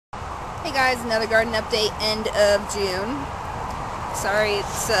Hey guys, another garden update, end of June. Sorry,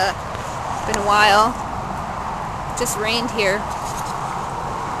 it's been a while. It just rained here.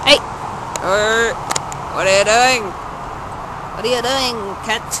 Hey! What are you doing? What are you doing,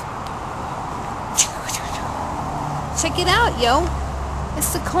 cat? Check it out, yo.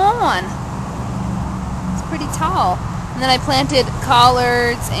 It's the corn. It's pretty tall. And then I planted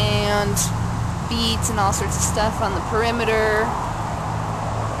collards and beets and all sorts of stuff on the perimeter.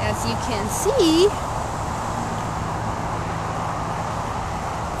 As you can see,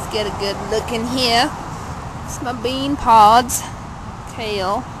 let's get a good look in here. It's my bean pods,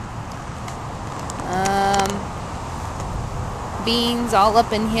 kale, beans all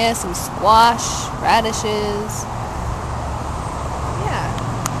up in here, some squash, radishes. Yeah,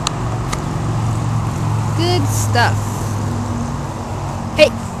 good stuff.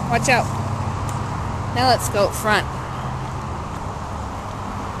 Hey, watch out. Now let's go up front.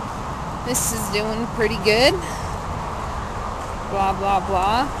 This is doing pretty good. Blah, blah,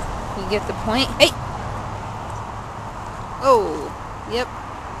 blah. You get the point. Hey! Oh, yep.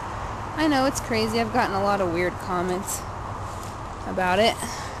 I know, it's crazy. I've gotten a lot of weird comments about it.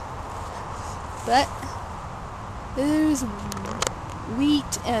 But there's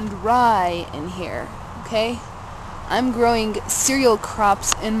wheat and rye in here, okay? I'm growing cereal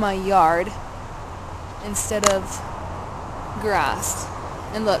crops in my yard instead of grass.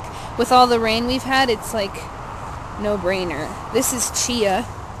 And look, with all the rain we've had, it's like no-brainer. This is chia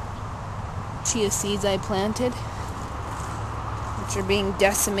seeds I planted, which are being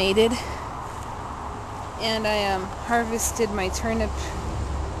decimated. And I harvested my turnip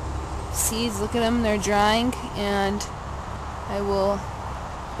seeds. Look at them, they're drying, and I will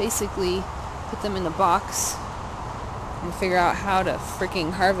basically put them in a box and figure out how to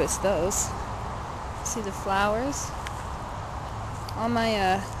freaking harvest those. See the flowers? All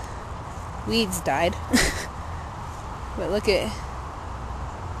my weeds died. But look at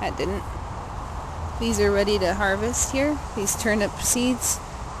that, didn't. These are ready to harvest here. These turnip seeds.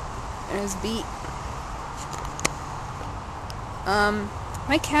 There's beet.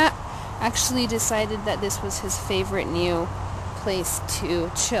 My cat actually decided that this was his favorite new place to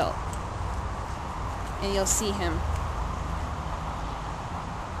chill. And you'll see him.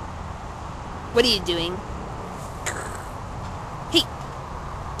 What are you doing? Hey!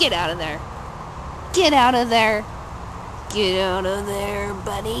 Get out of there! Get out of there! Get out of there,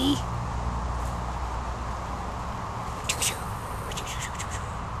 buddy!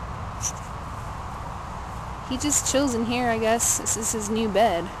 He just chills in here, I guess. This is his new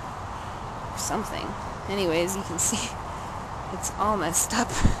bed. Or something. Anyways, you can see it's all messed up.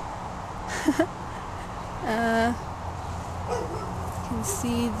 You can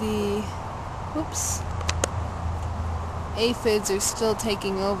see the... Oops. Aphids are still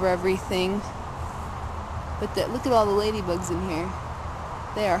taking over everything. But look at all the ladybugs in here.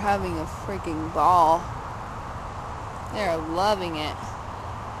 They are having a freaking ball. They are loving it.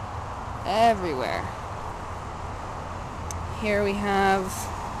 Everywhere. Here we have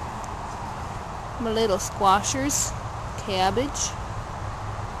my little squashers, cabbage,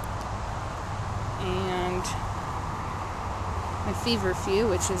 and my feverfew,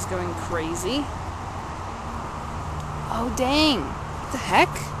 which is going crazy. Oh dang, what the heck?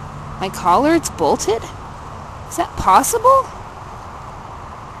 My collards bolted? Is that possible?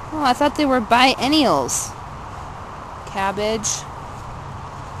 Oh, I thought they were biennials. Cabbage,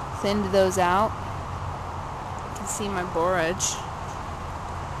 thinned those out. You can see my borage.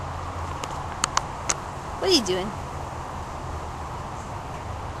 What are you doing?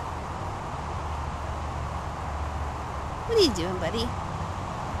 What are you doing, buddy?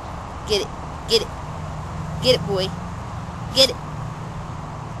 Get it. Get it. Get it, boy. Get it.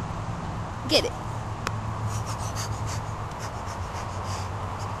 Get it.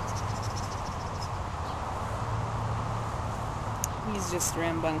 He's just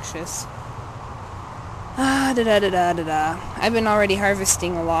rambunctious. I've been already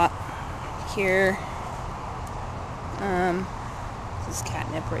harvesting a lot here. This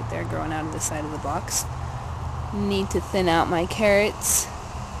catnip right there growing out of the side of the box. Need to thin out my carrots.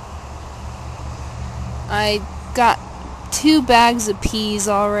 I got 2 bags of peas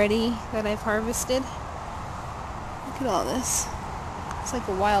already that I've harvested. Look at all this. It's like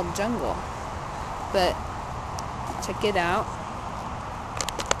a wild jungle. But check it out.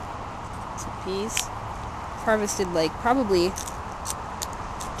 Some peas. I've harvested like probably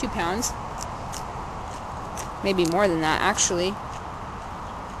 2 pounds. Maybe more than that, actually.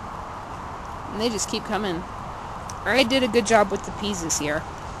 And they just keep coming. I did a good job with the peas this year.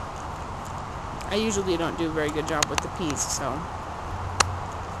 I usually don't do a very good job with the peas, so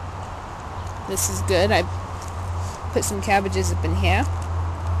This is good. I put some cabbages up in here.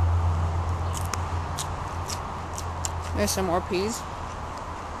 There's some more peas.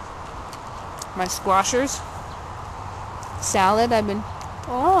 My squashers. Salad.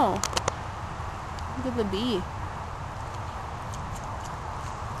 Oh, look at the bee.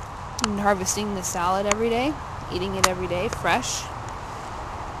 I've been harvesting the salad every day, eating it every day, fresh.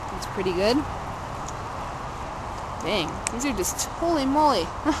 It's pretty good. Dang, these are just, holy moly.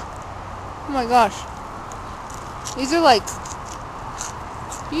 Oh my gosh. These are like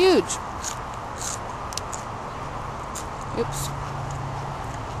huge. Oops.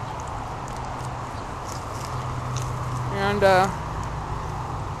 And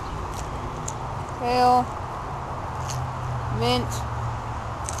kale, mint.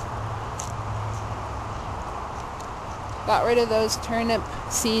 Got rid of those turnip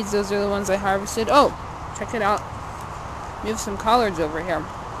seeds. Those are the ones I harvested. Oh, check it out. We have some collards over here.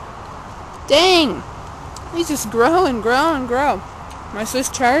 Dang! These just grow and grow and grow. My Swiss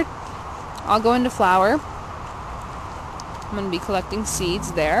chard, I'll go into flower. I'm going to be collecting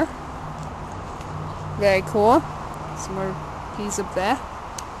seeds there. Very cool. Some more peas up there.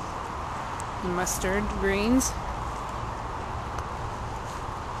 And mustard greens.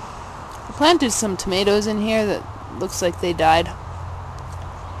 I planted some tomatoes in here that looks like they died.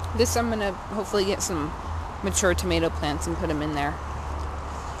 This I'm going to hopefully get some mature tomato plants and put them in there.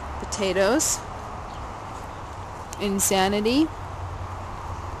 Potatoes. Insanity.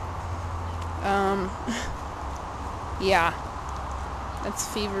 Yeah. That's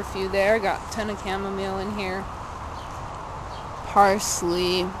feverfew there. Got a ton of chamomile in here.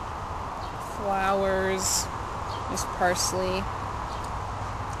 Parsley. Flowers. There's parsley.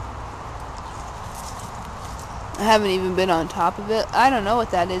 I haven't even been on top of it. I don't know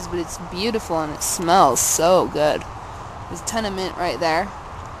what that is, but it's beautiful and it smells so good. There's a ton of mint right there.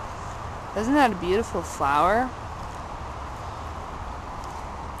 Isn't that a beautiful flower?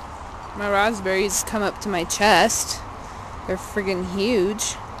 My raspberries come up to my chest. They're friggin'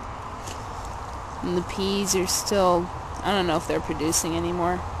 huge. And the peas are still, I don't know if they're producing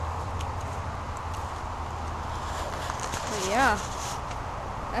anymore. But yeah,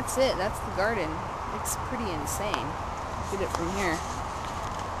 that's it. That's the garden. It's pretty insane. Look at it from here.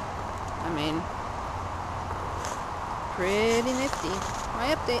 I mean, pretty nifty.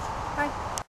 My update. Bye.